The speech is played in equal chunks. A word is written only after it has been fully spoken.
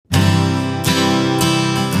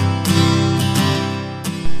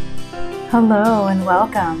Hello and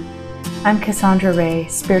welcome. I'm Cassandra Ray,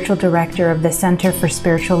 Spiritual Director of the Center for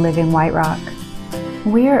Spiritual Living White Rock.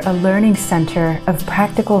 We're a learning center of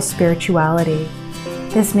practical spirituality.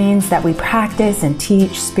 This means that we practice and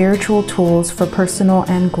teach spiritual tools for personal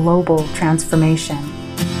and global transformation.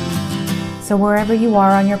 So wherever you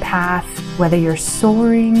are on your path, whether you're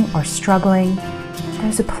soaring or struggling,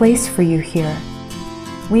 there's a place for you here.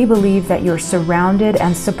 We believe that you're surrounded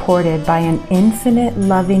and supported by an infinite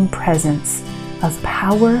loving presence of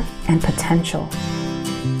power and potential.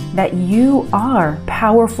 That you are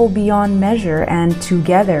powerful beyond measure, and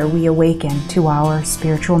together we awaken to our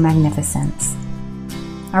spiritual magnificence.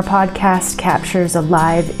 Our podcast captures a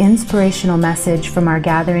live inspirational message from our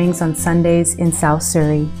gatherings on Sundays in South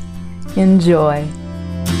Surrey. Enjoy.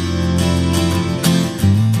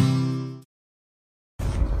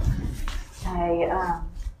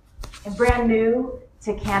 I'm brand new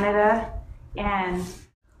to Canada, and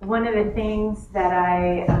one of the things that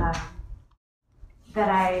I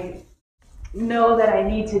know that I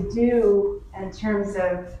need to do in terms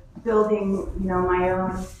of building, my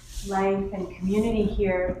own life and community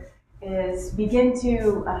here is begin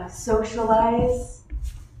to socialize.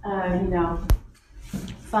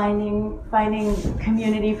 Finding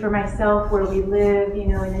community for myself where we live,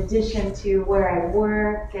 in addition to where I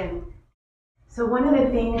work. And so one of the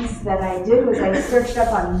things that I did was I searched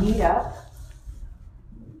up on Meetup.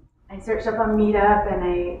 And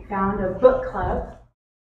I found a book club.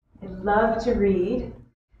 I love to read.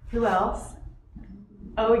 Who else?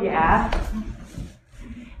 Oh yeah.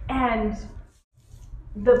 And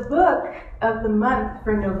the book of the month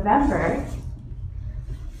for November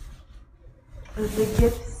was The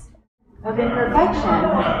Gifts of Imperfection.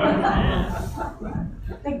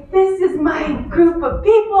 Like, this is my group of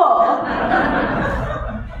people.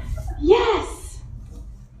 Yes.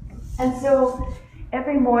 And so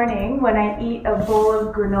every morning when I eat a bowl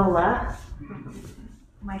of granola,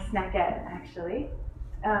 my snackette actually,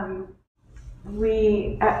 I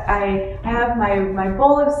have my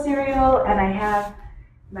bowl of cereal and I have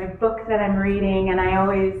my book that I'm reading, and I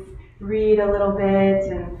always read a little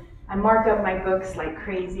bit and I mark up my books like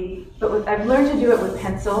crazy. But I've learned to do it with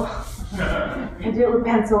pencil. I do it with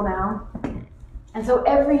pencil now. And so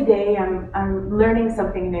every day I'm learning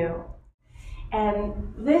something new. And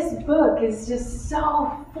this book is just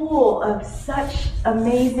so full of such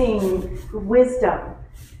amazing wisdom.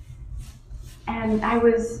 And I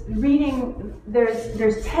was reading,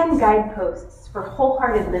 there's 10 guideposts for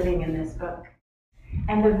wholehearted living in this book.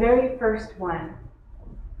 And the very first one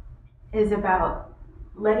is about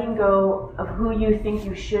letting go of who you think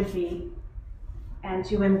you should be and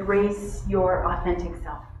to embrace your authentic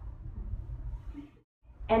self.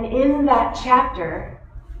 And in that chapter,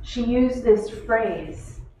 she used this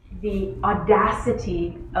phrase, the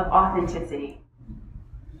audacity of authenticity.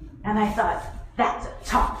 And I thought, that's a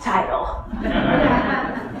top title.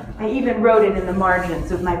 I even wrote it in the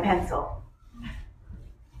margins with my pencil.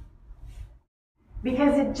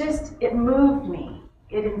 Because it moved me,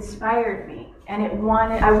 it inspired me, and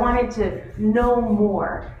I wanted to know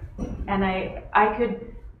more. And I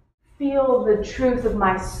could feel the truth of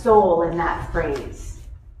my soul in that phrase.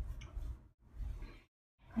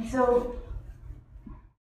 And so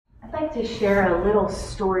I'd like to share a little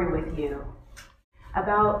story with you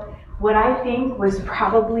about what I think was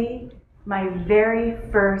probably my very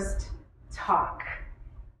first talk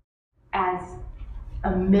as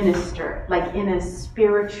a minister, like in a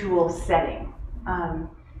spiritual setting.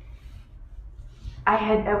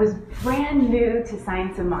 I was brand new to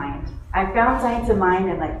Science of Mind. I found Science of Mind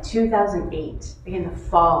in like 2008, in the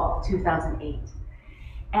fall 2008.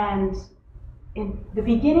 And in the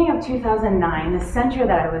beginning of 2009, the center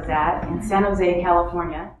that I was at in San Jose,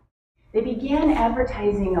 California, they began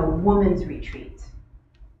advertising a women's retreat.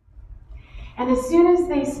 And as soon as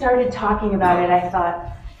they started talking about it, I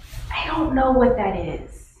thought, I don't know what that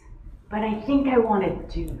is, but I think I want to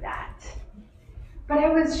do that. But I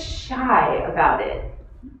was shy about it.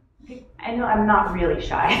 I know I'm not really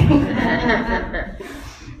shy.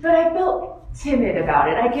 But I felt timid about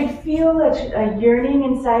it. I could feel a yearning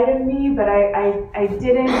inside of me, but I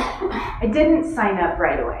didn't sign up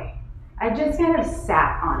right away. I just kind of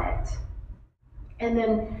sat on it. And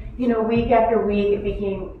then, week after week, it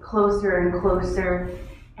became closer and closer.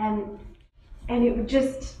 And it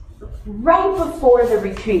just, right before the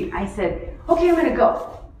retreat, I said, okay, I'm gonna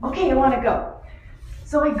go. Okay, I wanna go.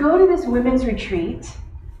 So I go to this women's retreat.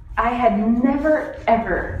 I had never,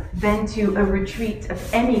 ever been to a retreat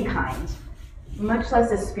of any kind, much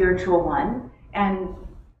less a spiritual one. And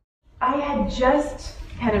I had just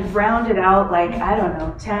kind of rounded out like, I don't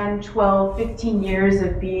know, 10, 12, 15 years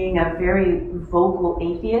of being a very vocal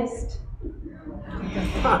atheist.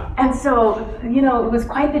 And so, it was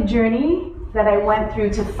quite the journey that I went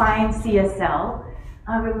through to find CSL.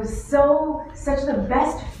 It was such a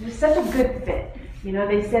good fit.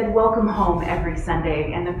 They said, welcome home every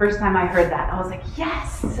Sunday. And the first time I heard that, I was like,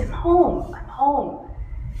 yes, I'm home.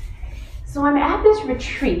 So I'm at this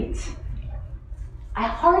retreat. I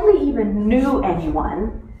hardly even knew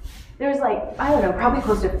anyone. There's probably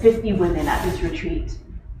close to 50 women at this retreat.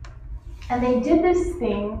 And they did this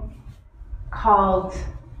thing called,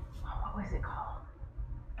 what was it called?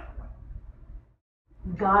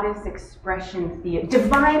 Goddess Expression Theater,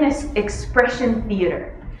 Divine Expression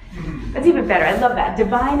Theater. That's even better, I love that,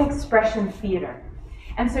 Divine Expression Theater.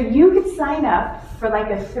 And so you could sign up for like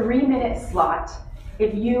a 3-minute slot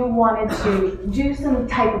if you wanted to do some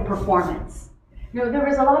type of performance. There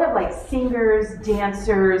was a lot of like singers,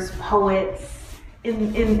 dancers, poets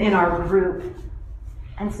in our group.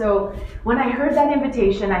 And so when I heard that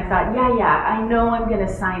invitation, I thought, yeah, I know I'm going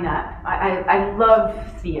to sign up. I love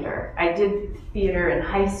theater. I did theater in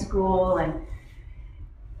high school, and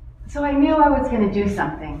so I knew I was going to do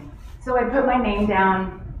something. So I put my name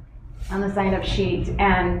down on the sign-up sheet,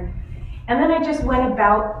 and then I just went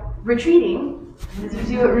about retreating, as you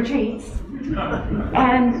do at retreats,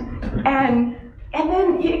 and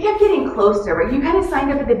then it kept getting closer, right? You kind of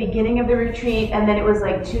signed up at the beginning of the retreat, and then it was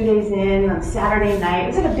like 2 days in on Saturday night. It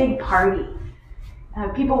was like a big party.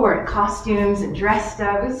 People were in costumes and dressed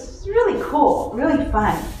up. It was really cool, really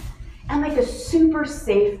fun, and like a super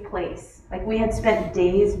safe place. Like we had spent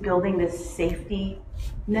days building this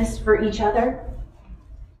safety-ness for each other.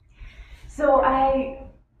 So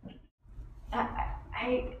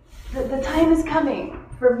the time is coming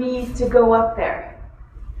for me to go up there,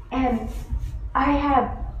 and I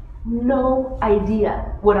have no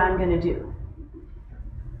idea what I'm going to do.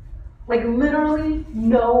 Like literally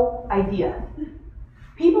no idea.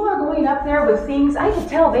 People are going up there with things, I could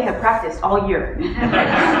tell they have practiced all year.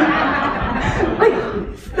 Like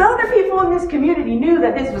the other people in this community knew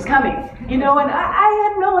that this was coming, and I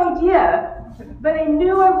had no idea, but I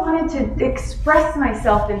knew I wanted to express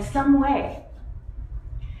myself in some way.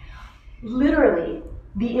 Literally,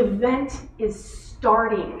 the event is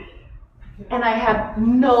starting, and I have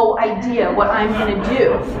no idea what I'm going to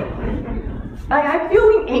do. I'm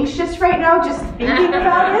feeling anxious right now just thinking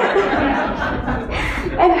about it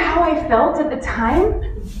and how I felt at the time.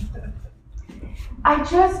 I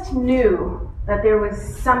just knew that there was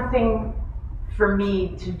something for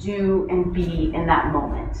me to do and be in that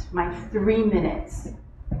moment, my 3 minutes.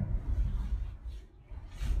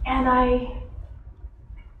 And I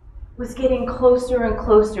was getting closer and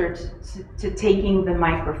closer to taking the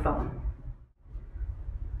microphone.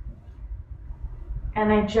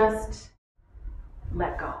 And I just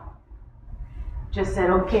let go. Just said,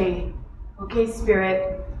 okay,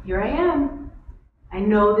 Spirit, here I am. I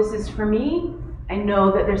know this is for me. I know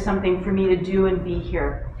that there's something for me to do and be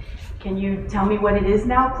here. Can you tell me what it is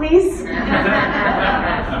now, please?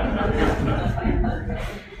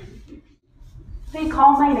 They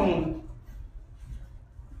call my name.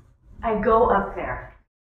 I go up there.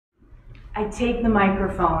 I take the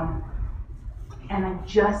microphone, and I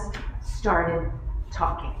just started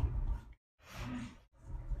talking.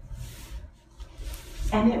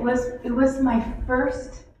 And it was my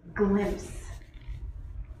first glimpse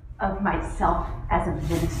of myself as a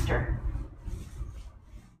minister.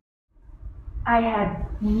 I had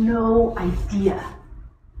no idea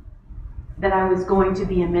that I was going to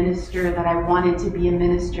be a minister, that I wanted to be a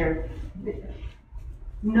minister.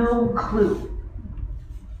 No clue.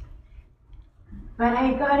 But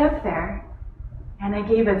I got up there and I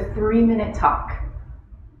gave a 3-minute talk.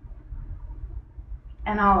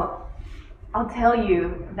 And I'll tell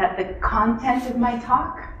you that the content of my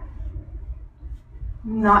talk,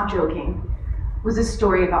 not joking, was a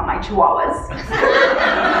story about my chihuahuas.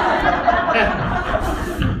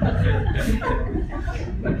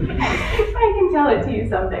 I can tell it to you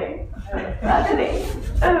someday. Not today.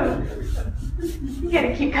 You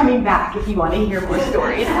gotta keep coming back if you want to hear more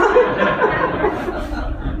stories.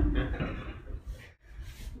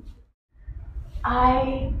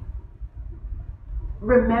 I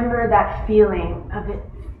remember that feeling of it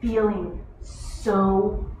feeling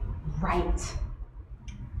so right.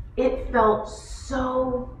 It felt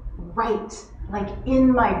so right, like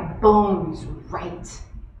in my bones right.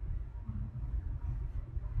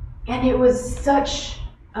 And it was such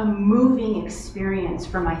a moving experience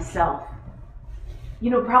for myself.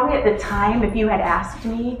 Probably at the time, if you had asked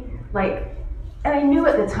me, and I knew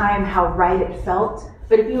at the time how right it felt,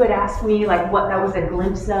 But if you had asked me like what that was a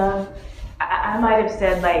glimpse of, I might have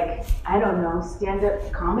said like, I don't know,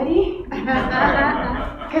 stand-up comedy?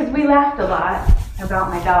 Because we laughed a lot about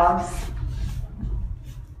my dogs.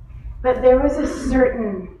 But there was a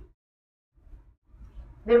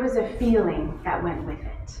feeling that went with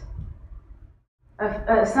it.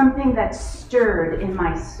 Something that stirred in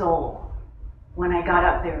my soul when I got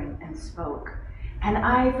up there and spoke. And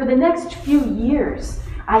for the next few years,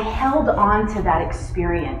 I held on to that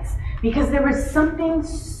experience because there was something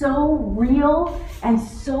so real and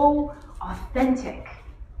so authentic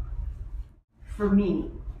for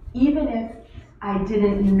me, even if I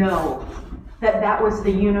didn't know that was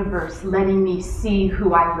the universe letting me see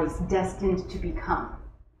who I was destined to become.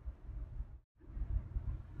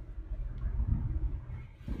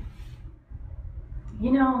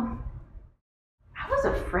 You know, I was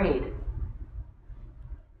afraid.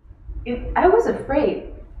 I was afraid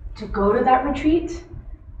to go to that retreat.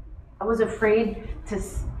 I was afraid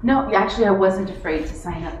no, actually I wasn't afraid to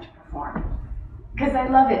sign up to perform. Because I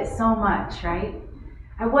love it so much, right?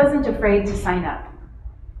 I wasn't afraid to sign up.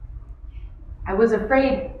 I was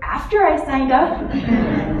afraid after I signed up.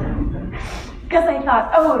 Because I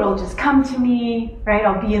thought, oh, it'll just come to me, right?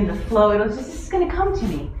 I'll be in the flow, it's just gonna come to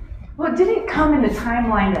me. Well, it didn't come in the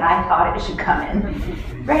timeline that I thought it should come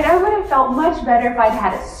in, right? I would have felt much better if I'd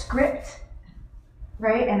had a script,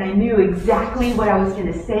 right? And I knew exactly what I was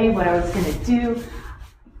going to say, what I was going to do.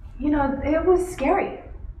 You know, it was scary.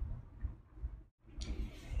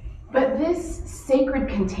 But this sacred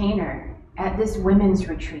container at this women's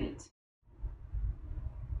retreat,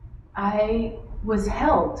 I was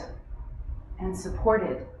held and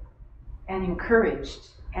supported and encouraged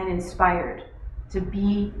and inspired to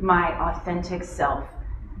be my authentic self,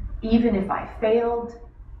 even if I failed,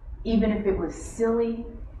 even if it was silly,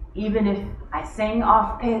 even if I sang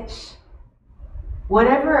off pitch,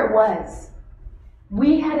 whatever it was.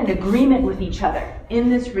 We had an agreement with each other in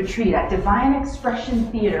this retreat at Divine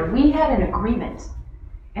Expression Theater. We had an agreement,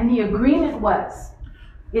 and the agreement was,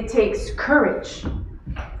 it takes courage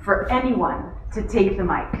for anyone to take the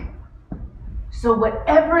mic. So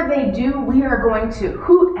whatever they do, we are going to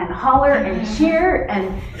hoot and holler and cheer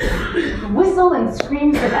and whistle and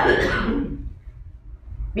scream for them.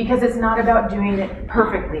 Because it's not about doing it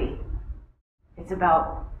perfectly. It's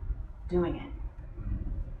about doing it.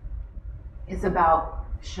 It's about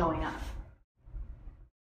showing up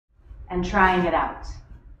and trying it out,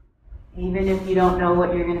 even if you don't know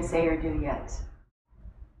what you're going to say or do yet.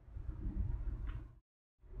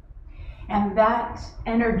 And that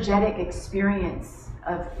energetic experience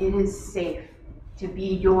of it is safe to be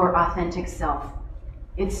your authentic self,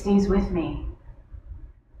 it stays with me.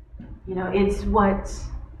 You know, it's what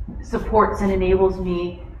supports and enables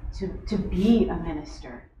me to be a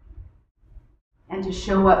minister and to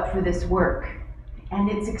show up for this work. And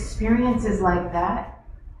it's experiences like that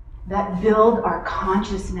that build our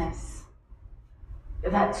consciousness,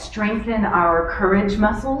 that strengthen our courage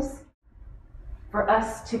muscles, for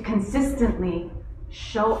us to consistently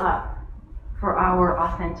show up for our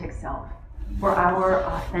authentic self, for our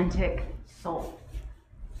authentic soul,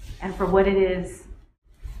 and for what it is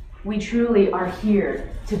we truly are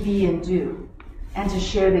here to be and do, and to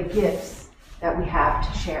share the gifts that we have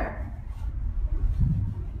to share.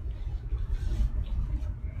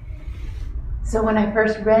 So when I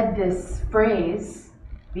first read this phrase,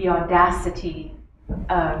 the audacity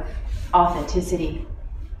of authenticity,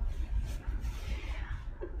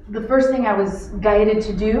 the first thing I was guided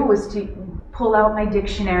to do was to pull out my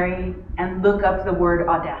dictionary and look up the word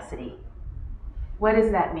audacity. What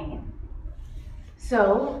does that mean?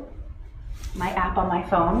 So, my app on my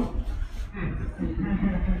phone,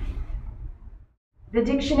 the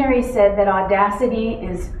dictionary said that audacity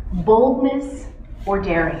is boldness or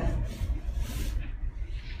daring,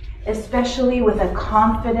 especially with a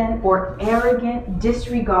confident or arrogant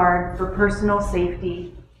disregard for personal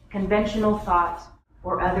safety, conventional thought,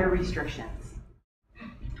 or other restrictions.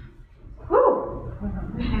 Whew.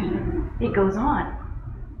 It goes on.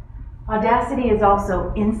 Audacity is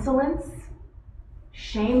also insolence,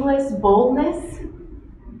 shameless boldness,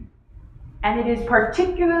 and it is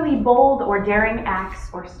particularly bold or daring acts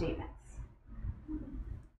or statements.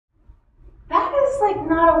 That is like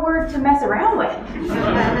not a word to mess around with.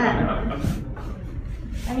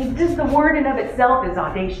 I mean, just the word in of itself is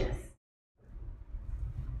audacious.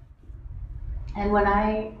 And when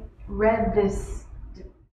I read this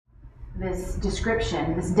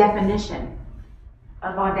description, this definition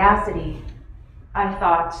of audacity, I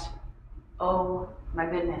thought, oh my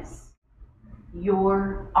goodness,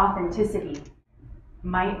 your authenticity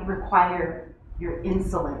might require your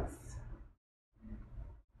insolence.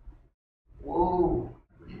 Whoa.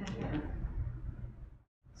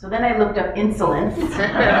 So then I looked up insolence.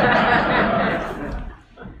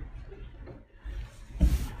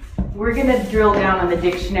 We're going to drill down on the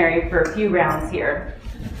dictionary for a few rounds here.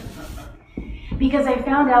 Because I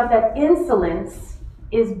found out that insolence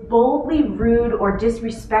is boldly rude or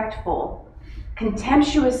disrespectful,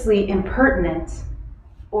 contemptuously impertinent,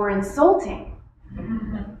 or insulting.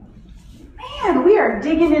 Man, we are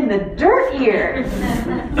digging in the dirt here.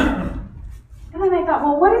 And then I thought,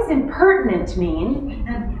 well, what does impertinent mean?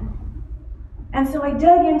 And so I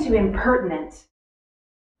dug into impertinent,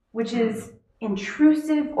 which is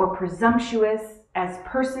intrusive or presumptuous as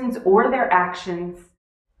persons or their actions,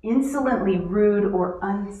 insolently rude or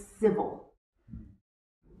uncivil.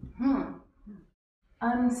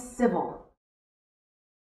 Uncivil.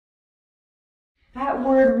 That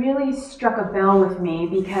word really struck a bell with me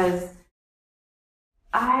because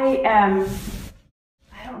I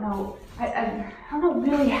don't know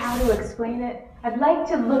really how to explain it. I'd like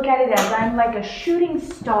to look at it as I'm like a shooting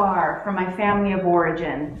star from my family of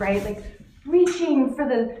origin, right? Like reaching for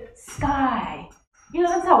the sky. You know,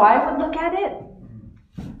 that's how I would look at it.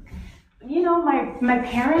 You know, my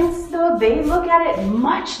parents, though, they look at it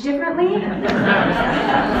much differently.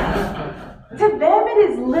 To them,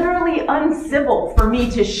 it is literally uncivil for me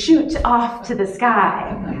to shoot off to the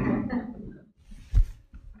sky.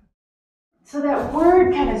 So that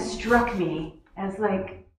word kind of struck me as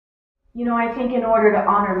like, you know, I think in order to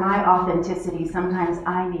honor my authenticity, sometimes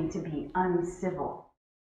I need to be uncivil.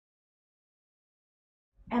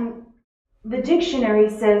 And the dictionary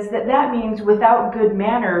says that that means without good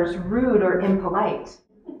manners, rude or impolite.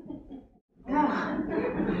 I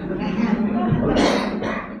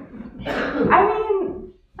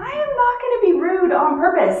mean, I am not going to be rude on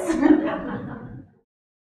purpose.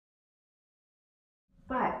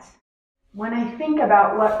 But when I think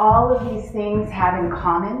about what all of these things have in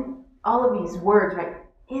common, all of these words, right?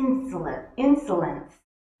 Insolence,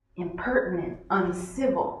 impertinent,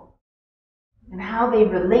 uncivil, and how they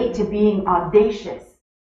relate to being audacious,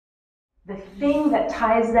 the thing that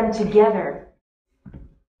ties them together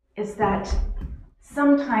is that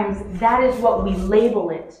sometimes that is what we label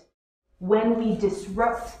it when we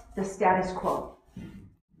disrupt the status quo.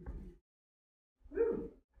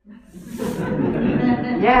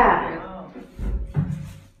 Yeah.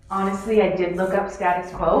 Honestly, I did look up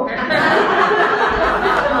status quo.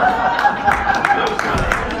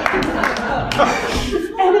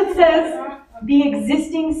 And it says, the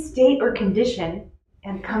existing state or condition,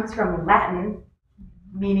 and comes from Latin,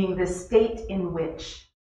 meaning the state in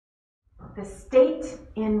which. The state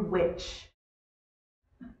in which.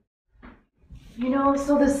 You know,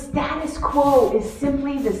 so the status quo is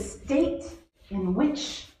simply the state in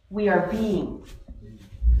which we are being.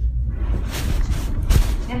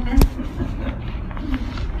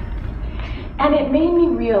 And it made me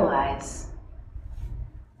realize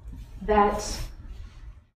that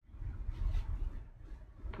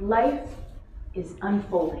life is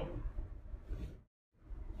unfolding.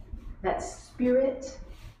 That spirit,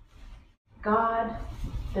 God,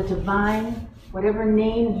 the divine, whatever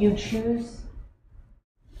name you choose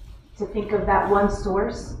to think of that one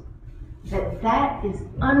source, that is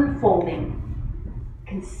unfolding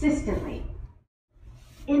consistently,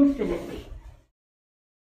 infinitely,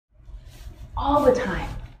 all the time.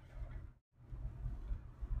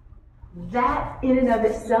 That in and of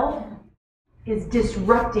itself is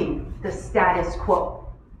disrupting the status quo.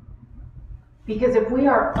 Because if we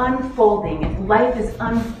are unfolding, if life is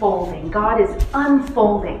unfolding, God is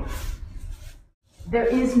unfolding, there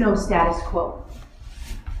is no status quo.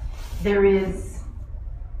 There is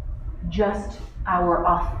just our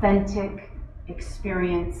authentic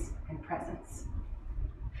experience and presence.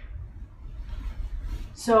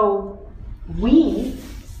 So we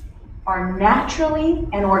are naturally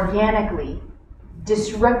and organically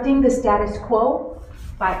disrupting the status quo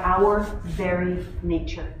by our very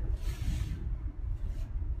nature.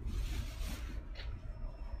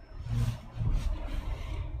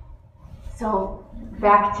 So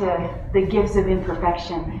back to the gifts of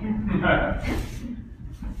imperfection.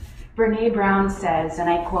 Brené Brown says, and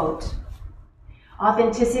I quote,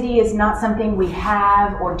 "Authenticity is not something we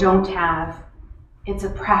have or don't have. It's a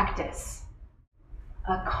practice,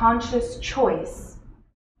 a conscious choice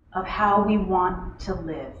of how we want to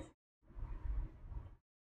live."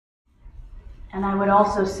 And I would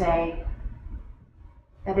also say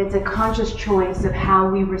that it's a conscious choice of how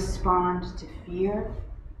we respond to fear,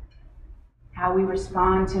 how we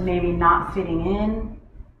respond to maybe not fitting in,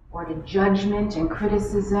 or to judgment and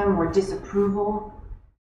criticism or disapproval.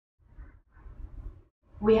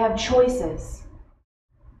 We have choices.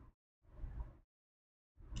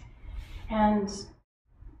 And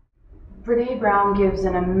Brené Brown gives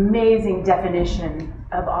an amazing definition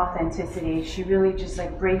of authenticity. She really just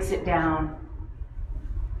breaks it down.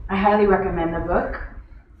 I highly recommend the book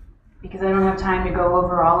because I don't have time to go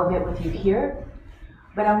over all of it with you here.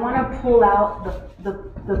 But I want to pull out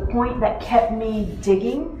the point that kept me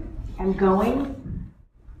digging and going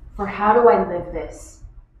for how do I live this.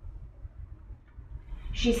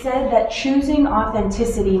 She said that choosing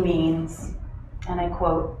authenticity means, and I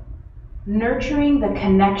quote, nurturing the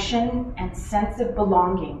connection and sense of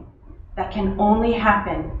belonging that can only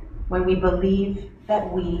happen when we believe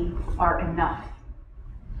that we are enough.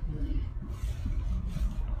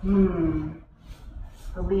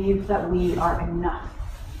 Believe that we are enough.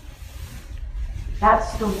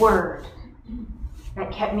 That's the word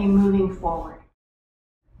that kept me moving forward.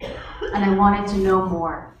 And I wanted to know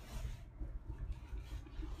more.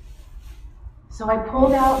 So I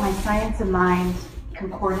pulled out my Science of Mind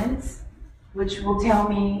concordance, which will tell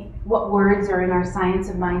me what words are in our Science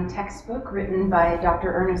of Mind textbook written by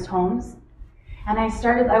Dr. Ernest Holmes. And I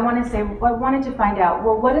wanted to find out,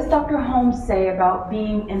 well, what does Dr. Holmes say about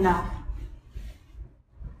being enough?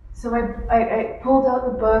 So I pulled out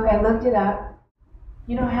the book, I looked it up.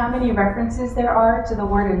 You know how many references there are to the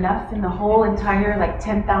word enough in the whole entire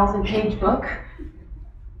 10,000 page book?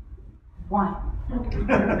 1.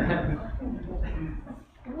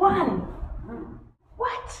 1.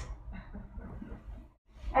 What?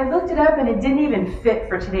 I looked it up and it didn't even fit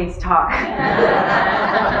for today's talk.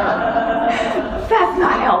 That's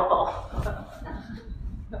not helpful.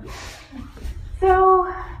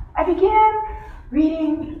 So I began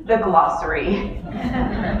reading the glossary.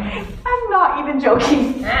 I'm not even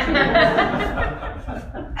joking.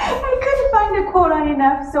 I couldn't find a quote on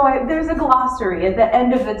enough, so there's a glossary at the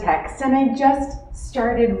end of the text, and I just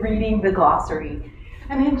started reading the glossary.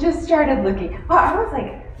 And I just started looking. Wow, I was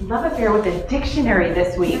love affair with a dictionary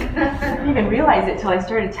this week. I didn't even realize it till I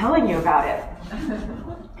started telling you about it.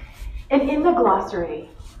 And in the glossary,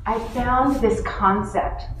 I found this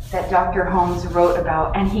concept that Dr. Holmes wrote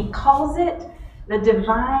about, and he calls it the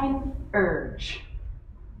divine urge.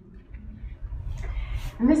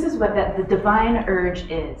 And this is what the divine urge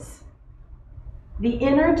is. The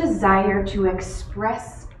inner desire to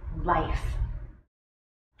express life.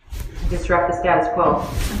 Disrupt the status quo.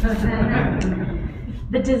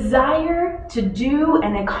 The desire to do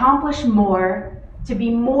and accomplish more, to be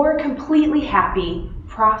more completely happy,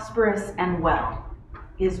 prosperous, and well,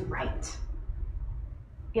 is right.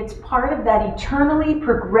 It's part of that eternally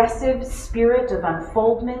progressive spirit of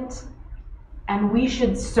unfoldment, and we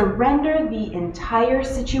should surrender the entire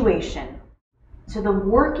situation to the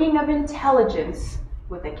working of intelligence,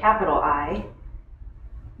 with a capital I,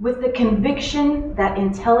 with the conviction that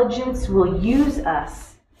intelligence will use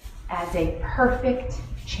us as a perfect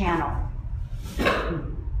channel.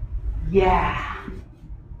 Yeah.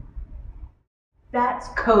 That's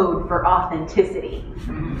code for authenticity.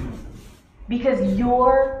 Because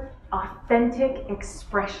your authentic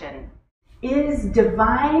expression is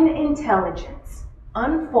divine intelligence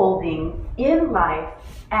unfolding in life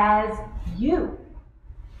as you,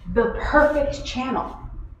 the perfect channel.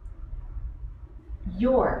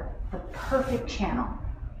 You're the perfect channel.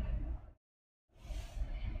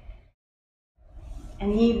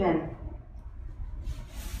 And even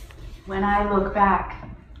when I look back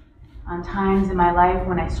on times in my life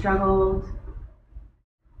when I struggled,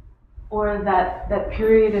 or that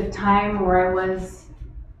period of time where I was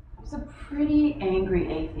a pretty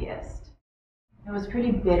angry atheist. I was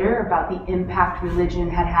pretty bitter about the impact religion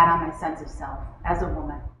had had on my sense of self as a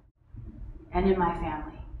woman and in my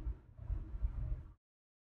family.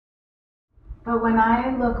 But when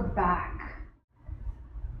I look back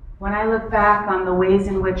on the ways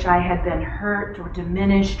in which I had been hurt or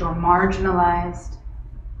diminished or marginalized,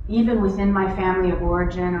 even within my family of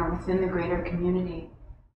origin or within the greater community,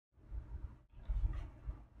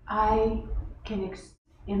 I can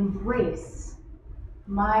embrace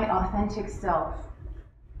my authentic self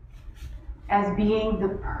as being the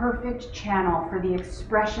perfect channel for the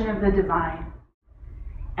expression of the divine.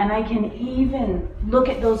 And I can even look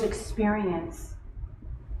at those experiences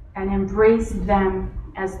and embrace them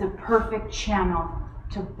as the perfect channel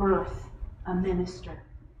to birth a minister.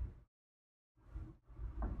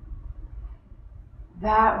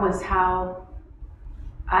 That was how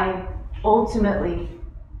I ultimately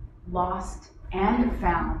lost and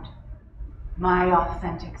found my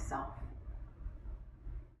authentic self,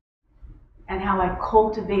 and how I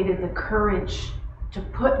cultivated the courage to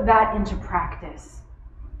put that into practice.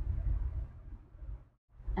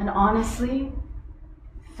 And honestly,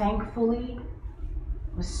 thankfully,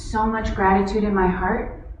 with so much gratitude in my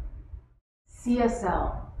heart,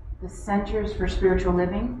 CSL, the Centers for Spiritual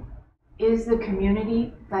Living, is the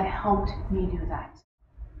community that helped me do that.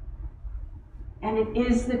 And it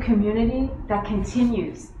is the community that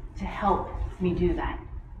continues to help me do that.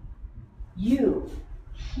 You,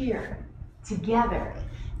 here, together,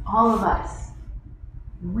 all of us,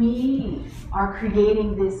 we are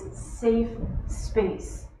creating this safe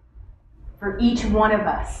space for each one of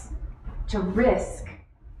us to risk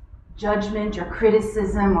judgment or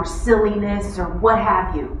criticism or silliness or what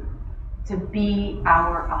have you, to be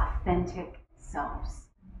our authentic selves.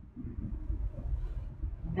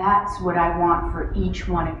 That's what I want for each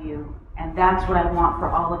one of you, and that's what I want for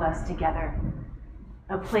all of us together.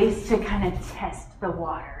 A place to kind of test the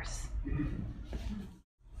waters.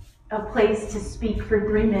 A place to speak for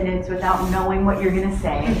 3 minutes without knowing what you're going to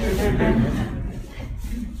say.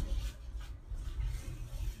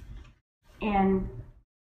 And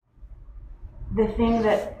the thing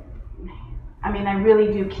that, I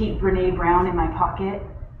really do keep Brené Brown in my pocket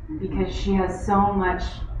because she has so much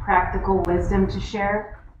practical wisdom to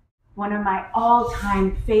share. One of my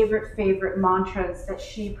all-time favorite mantras that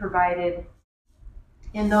she provided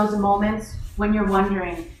in those moments when you're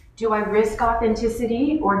wondering, do I risk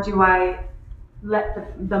authenticity or do I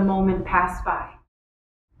let the moment pass by?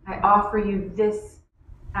 I offer you this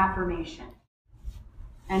affirmation.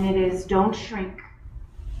 And it is, don't shrink,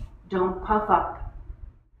 don't puff up,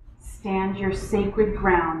 stand your sacred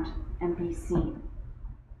ground and be seen.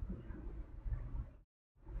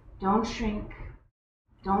 Don't shrink,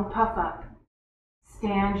 don't puff up,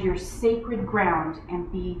 stand your sacred ground and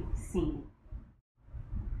be seen.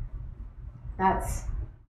 That's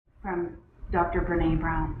from Dr. Brené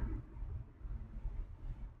Brown.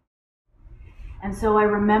 And so I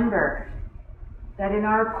remember that in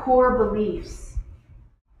our core beliefs,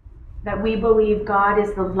 that we believe God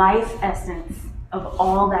is the life essence of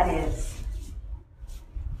all that is,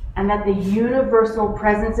 and that the universal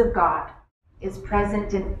presence of God is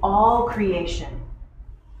present in all creation.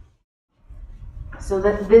 So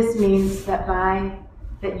that this means that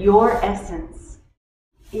that your essence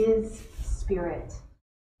is spirit.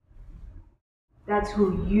 That's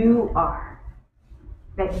who you are.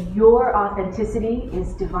 That your authenticity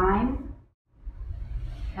is divine,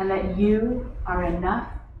 and that you are enough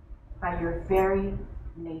by your very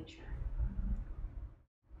nature.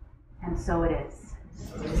 And so it is.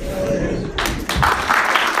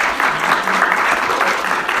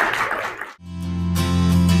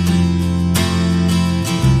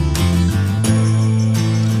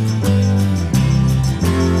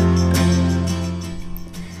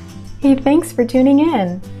 Hey, thanks for tuning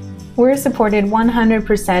in. We're supported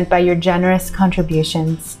 100% by your generous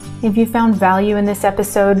contributions. If you found value in this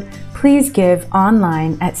episode, please give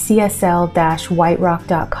online at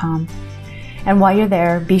csl-whiterock.com. And while you're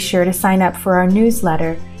there, be sure to sign up for our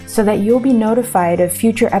newsletter so that you'll be notified of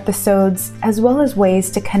future episodes as well as ways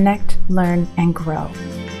to connect, learn, and grow.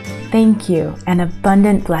 Thank you, and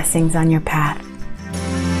abundant blessings on your path.